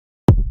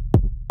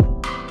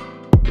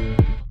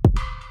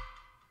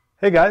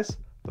Hey guys,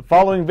 the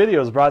following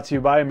video is brought to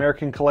you by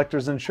American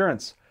Collectors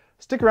Insurance.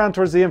 Stick around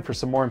towards the end for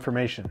some more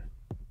information.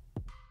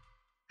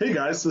 Hey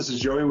guys, this is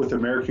Joey with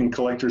American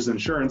Collectors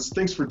Insurance.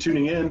 Thanks for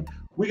tuning in.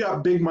 We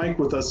got Big Mike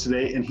with us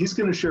today, and he's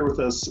going to share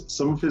with us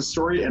some of his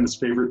story and his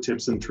favorite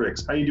tips and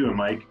tricks. How you doing,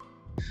 Mike?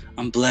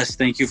 I'm blessed.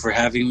 Thank you for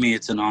having me.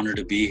 It's an honor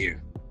to be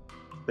here.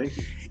 Thank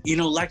you. You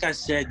know, like I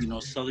said,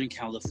 Southern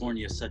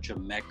California is such a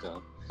mecca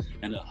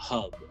and a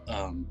hub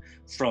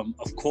from,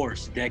 of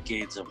course,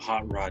 decades of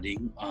hot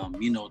rodding,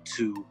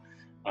 to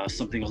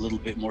something a little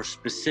bit more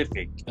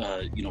specific,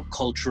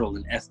 cultural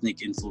and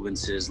ethnic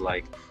influences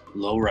like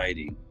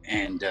lowriding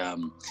and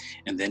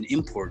then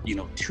import,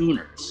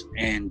 tuners.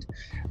 And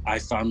I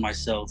found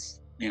myself,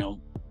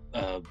 you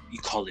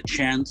call it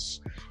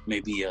chance,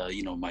 maybe,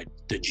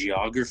 the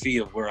geography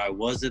of where I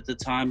was at the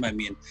time. I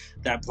mean,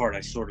 that part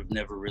I sort of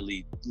never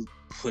really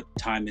put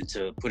time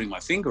into putting my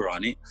finger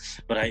on it,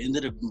 but I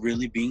ended up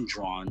really being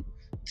drawn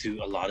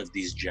to a lot of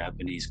these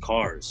Japanese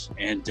cars.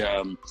 And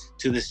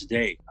to this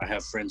day, I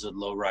have friends with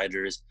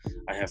lowriders.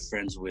 I have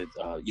friends with,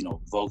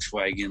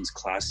 Volkswagens,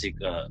 classic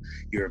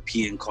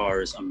European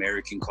cars,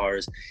 American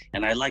cars,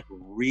 and I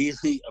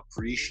really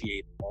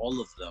appreciate all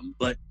of them.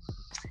 But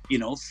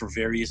for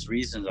various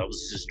reasons, I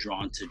was just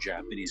drawn to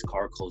Japanese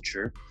car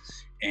culture,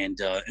 and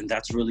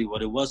that's really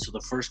what it was. So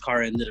the first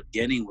car I ended up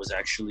getting was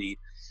actually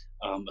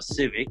a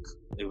Civic.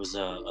 It was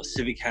a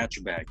Civic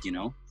hatchback,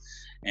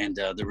 and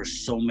there were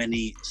so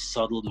many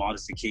subtle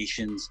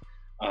modifications,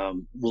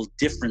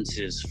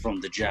 differences from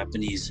the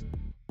Japanese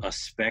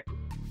spec,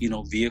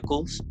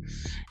 vehicles,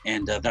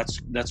 and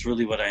that's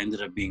really what I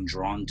ended up being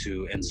drawn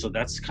to. And so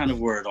that's kind of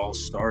where it all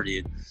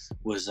started,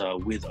 was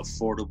with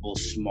affordable,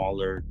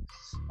 smaller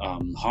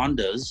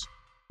Hondas,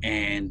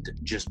 and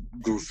just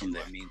grew from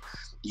there. I mean,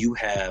 you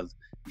have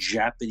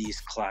Japanese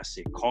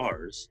classic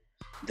cars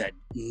that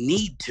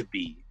need to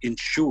be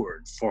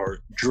insured for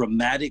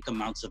dramatic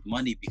amounts of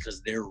money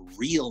because their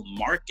real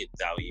market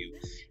value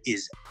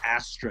is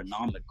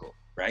astronomical,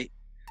 right?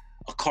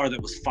 A car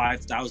that was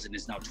 $5,000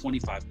 is now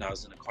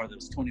 $25,000. A car that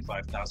was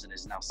 $25,000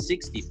 is now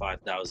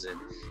 $65,000,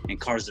 and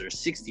cars that are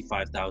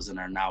 $65,000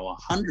 are now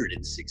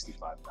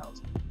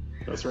 $165,000.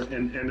 That's right,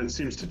 and it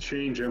seems to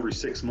change every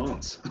 6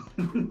 months.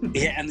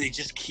 Yeah, and it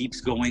just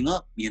keeps going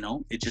up.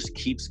 It just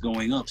keeps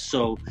going up.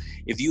 So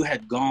if you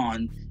had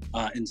gone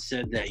and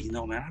said that,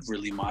 man, I've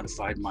really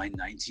modified my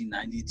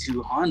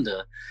 1992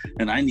 Honda,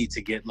 and I need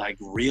to get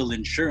real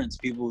insurance,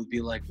 people would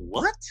be like,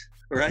 what?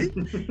 Right?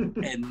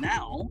 And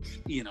now,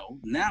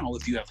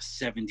 if you have a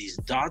 70s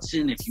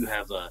Datsun, if you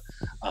have the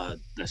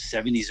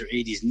 70s or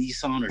 80s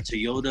Nissan or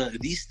Toyota,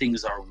 these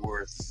things are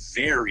worth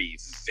very,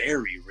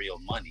 very real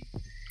money,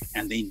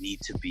 and they need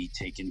to be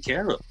taken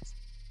care of.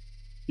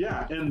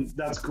 Yeah, and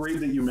that's great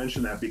that you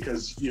mentioned that,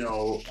 because,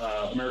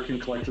 American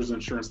Collectors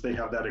Insurance, they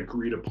have that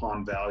agreed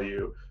upon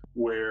value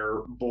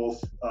where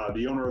both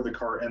the owner of the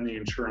car and the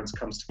insurance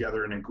comes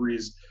together and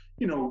agrees.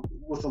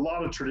 With a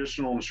lot of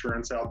traditional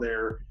insurance out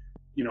there,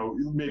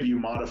 maybe you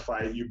modify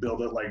it, you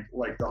build it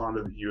like the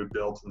Honda that you had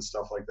built and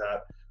stuff like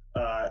that,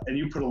 and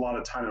you put a lot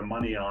of time and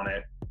money on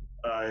it.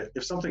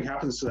 If something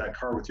happens to that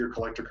car with your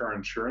collector car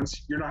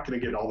insurance, you're not going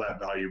to get all that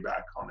value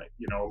back on it.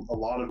 A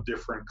lot of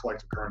different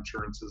collector car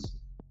insurances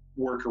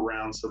work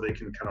around so they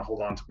can kind of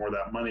hold on to more of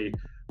that money.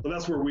 But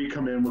that's where we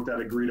come in with that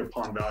agreed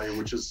upon value,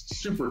 which is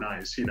super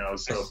nice, so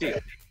very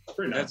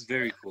nice. That's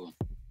very cool.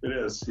 It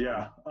is,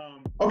 yeah.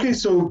 Okay,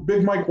 so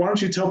Big Mike, why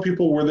don't you tell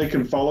people where they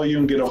can follow you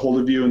and get a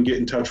hold of you and get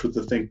in touch with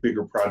the Think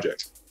Bigger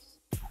project?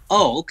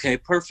 Oh, okay,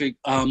 perfect.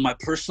 My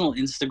personal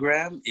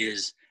Instagram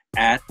is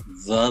at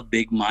the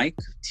Big Mike,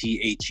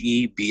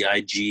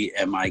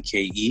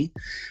 TheBigMike.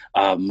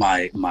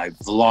 My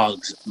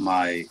vlogs,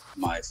 my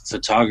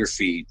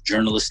photography,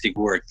 journalistic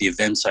work, the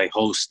events I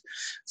host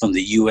from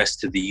the US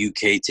to the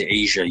UK to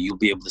Asia, you'll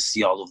be able to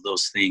see all of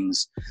those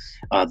things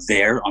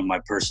there on my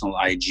personal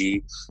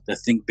IG. The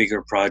Think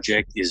Bigger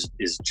project is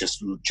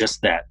just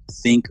that,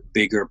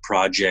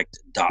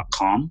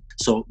 thinkbiggerproject.com.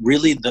 So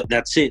really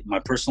that's it. My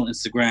personal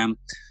Instagram,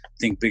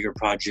 Think Bigger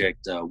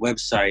Project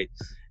website.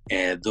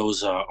 And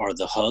those are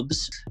the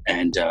hubs,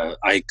 and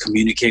I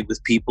communicate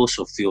with people,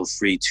 so feel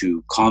free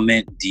to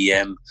comment,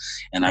 DM,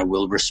 and I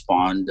will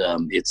respond.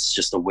 It's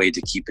just a way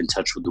to keep in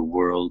touch with the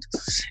world,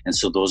 and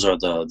so those are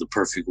the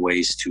perfect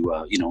ways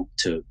to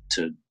to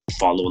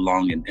follow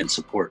along and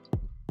support.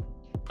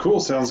 Cool,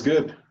 sounds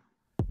good.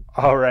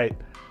 All right,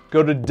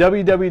 go to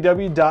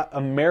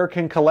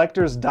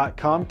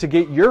www.americancollectors.com to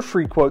get your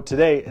free quote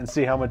today and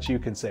see how much you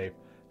can save.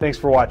 Thanks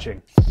for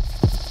watching.